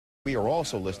We are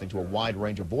also listening to a wide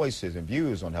range of voices and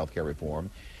views on healthcare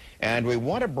reform. And we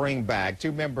want to bring back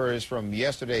two members from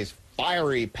yesterday's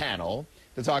fiery panel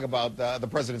to talk about the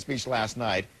president's speech last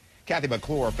night. Kathy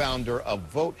McClure, founder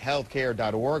of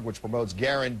VoteHealthcare.org, which promotes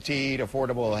guaranteed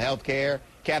affordable health care.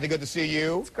 Kathy, good to see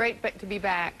you. It's great to be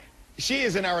back. She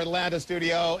is in our Atlanta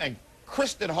studio. And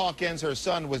Kristan Hawkins, her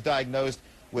son was diagnosed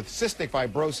with cystic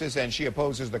fibrosis, and she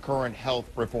opposes the current health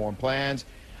reform plans.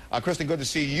 Kristan, good to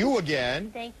see you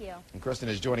again. Thank you. And Kristan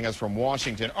is joining us from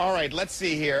Washington. All right, let's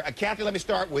see here. Kathy, let me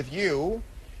start with you.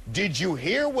 Did you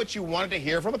hear what you wanted to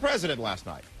hear from the president last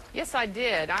night? Yes, I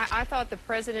did. I thought the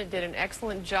president did an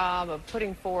excellent job of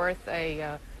putting forth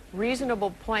a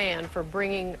reasonable plan for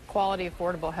bringing quality,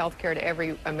 affordable health care to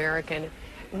every American.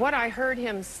 What I heard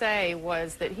him say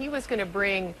was that he was going to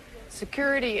bring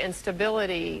security and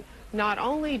stability not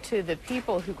only to the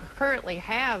people who currently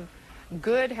have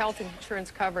good health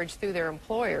insurance coverage through their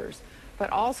employers, but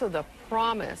also the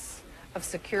promise of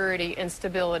security and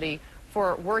stability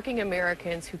for working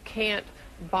Americans who can't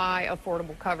buy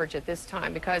affordable coverage at this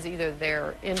time because either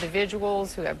they're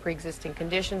individuals who have pre-existing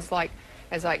conditions like,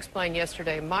 as I explained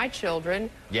yesterday, my children,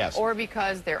 yes, or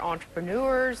because they're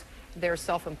entrepreneurs, they're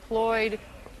self-employed,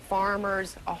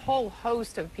 farmers, a whole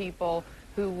host of people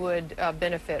who would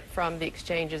benefit from the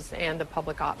exchanges and the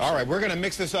public option. All right, we're going to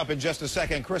mix this up in just a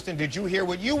second. Kristan, did you hear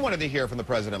what you wanted to hear from the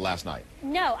president last night?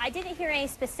 No, I didn't hear any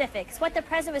specifics. What the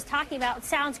president was talking about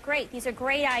sounds great. These are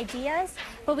great ideas,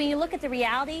 but when you look at the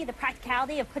reality, the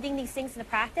practicality of putting these things into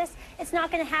practice, it's not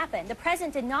going to happen. The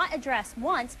president did not address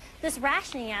once this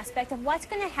rationing aspect of what's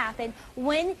going to happen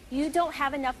when you don't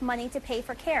have enough money to pay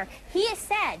for care. He has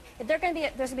said that there's going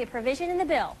to be a provision in the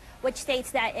bill which states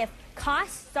that if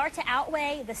costs start to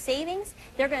outweigh the savings,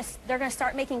 they're going to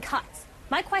start making cuts.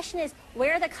 My question is,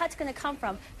 where are the cuts going to come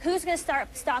from? Who's going to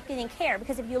stop getting care?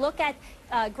 Because if you look at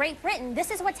Great Britain,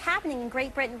 this is what's happening in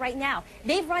Great Britain right now.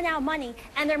 They've run out of money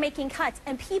and they're making cuts,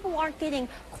 and people aren't getting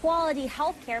quality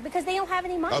health care because they don't have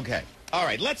any money. Okay. All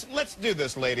right, let's do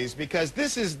this, ladies, because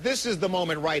this is the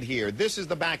moment right here. This is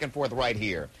the back and forth right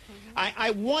here.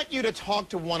 I want you to talk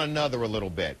to one another a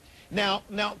little bit. Now,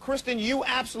 Kristan, you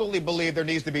absolutely believe there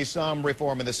needs to be some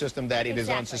reform in the system, that it is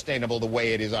unsustainable the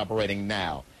way it is operating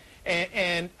now.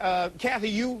 And Kathy,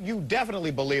 you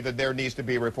definitely believe that there needs to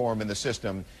be reform in the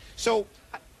system. So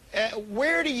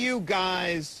where do you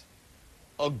guys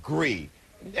agree?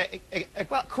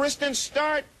 Well, Kristan,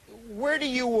 start. Where do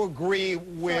you agree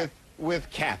with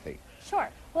Kathy? Sure.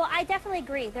 Well, I definitely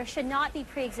agree. There should not be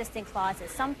pre-existing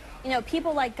clauses. Some,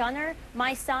 people like Gunnar,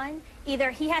 my son, either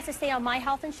he has to stay on my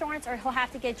health insurance or he'll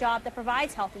have to get a job that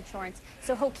provides health insurance,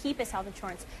 so he'll keep his health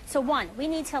insurance. So one, we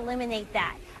need to eliminate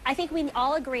that. I think we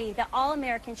all agree that all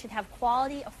Americans should have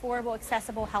quality, affordable,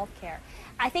 accessible health care.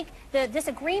 I think the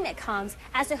disagreement comes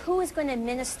as to who is going to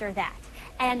administer that.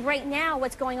 And right now,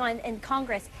 what's going on in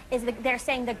Congress is they're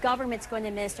saying the government's going to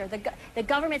administer. The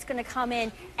government's going to come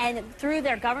in and, through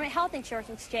their government health insurance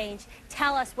exchange,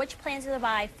 tell us which plans to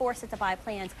buy, force us to buy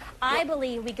plans. I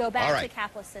believe we go back to the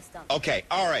capitalist system. Okay,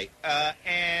 all right.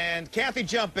 And Kathy,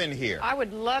 jump in here. I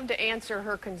would love to answer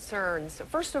her concerns.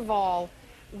 First of all,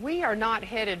 we are not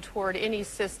headed toward any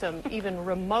system even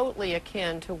remotely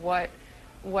akin to what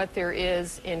there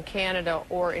is in Canada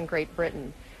or in Great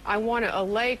Britain. I want to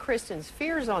allay Kristan's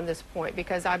fears on this point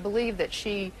because I believe that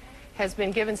she has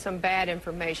been given some bad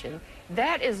information.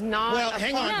 That is not... Well,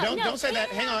 hang on. Don't say that.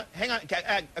 Hang on.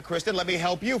 Kristan, let me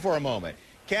help you for a moment.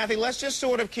 Kathy, let's just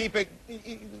sort of keep it...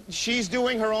 She's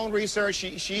doing her own research.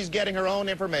 She's getting her own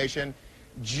information.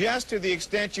 Just to the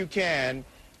extent you can,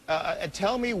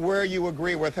 tell me where you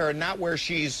agree with her, not where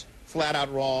she's flat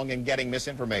out wrong and getting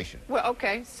misinformation. Well,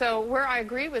 okay, so where I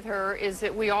agree with her is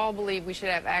that we all believe we should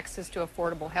have access to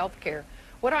affordable health care.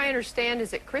 What I understand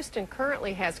is that Kristan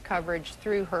currently has coverage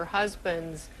through her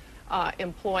husband's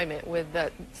employment with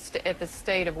at the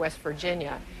state of West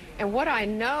Virginia. And what I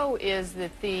know is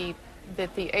that the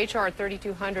H.R.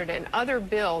 3200 and other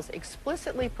bills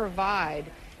explicitly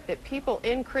provide that people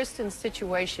in Kristan's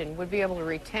situation would be able to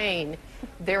retain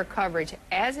their coverage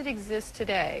as it exists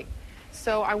today.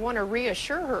 So I want to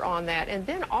reassure her on that, and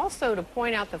then also to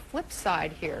point out the flip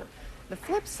side here. The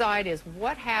flip side is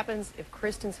what happens if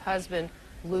Kristan's husband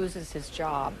loses his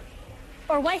job.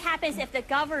 Or what happens if the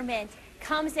government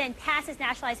comes in, passes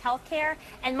nationalized health care,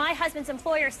 and my husband's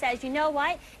employer says, you know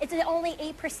what, it's only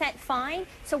 8% fine,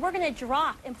 so we're going to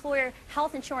drop employer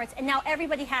health insurance, and now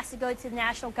everybody has to go to the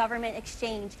national government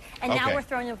exchange, and now we're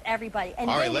throwing it with everybody, and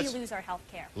then we lose our health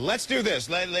care. Let's do this.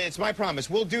 It's my promise.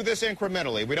 We'll do this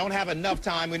incrementally. We don't have enough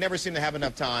time. We never seem to have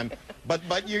enough time,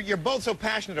 but you're both so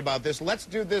passionate about this. Let's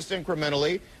do this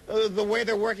incrementally. The way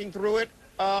they're working through it,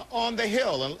 on the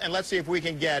Hill, and let's see if we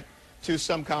can get to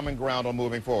some common ground on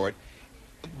moving forward.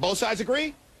 Both sides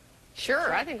agree?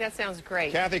 Sure, I think that sounds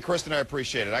great. Kathy, Kristan, I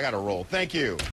appreciate it. I got to roll. Thank you.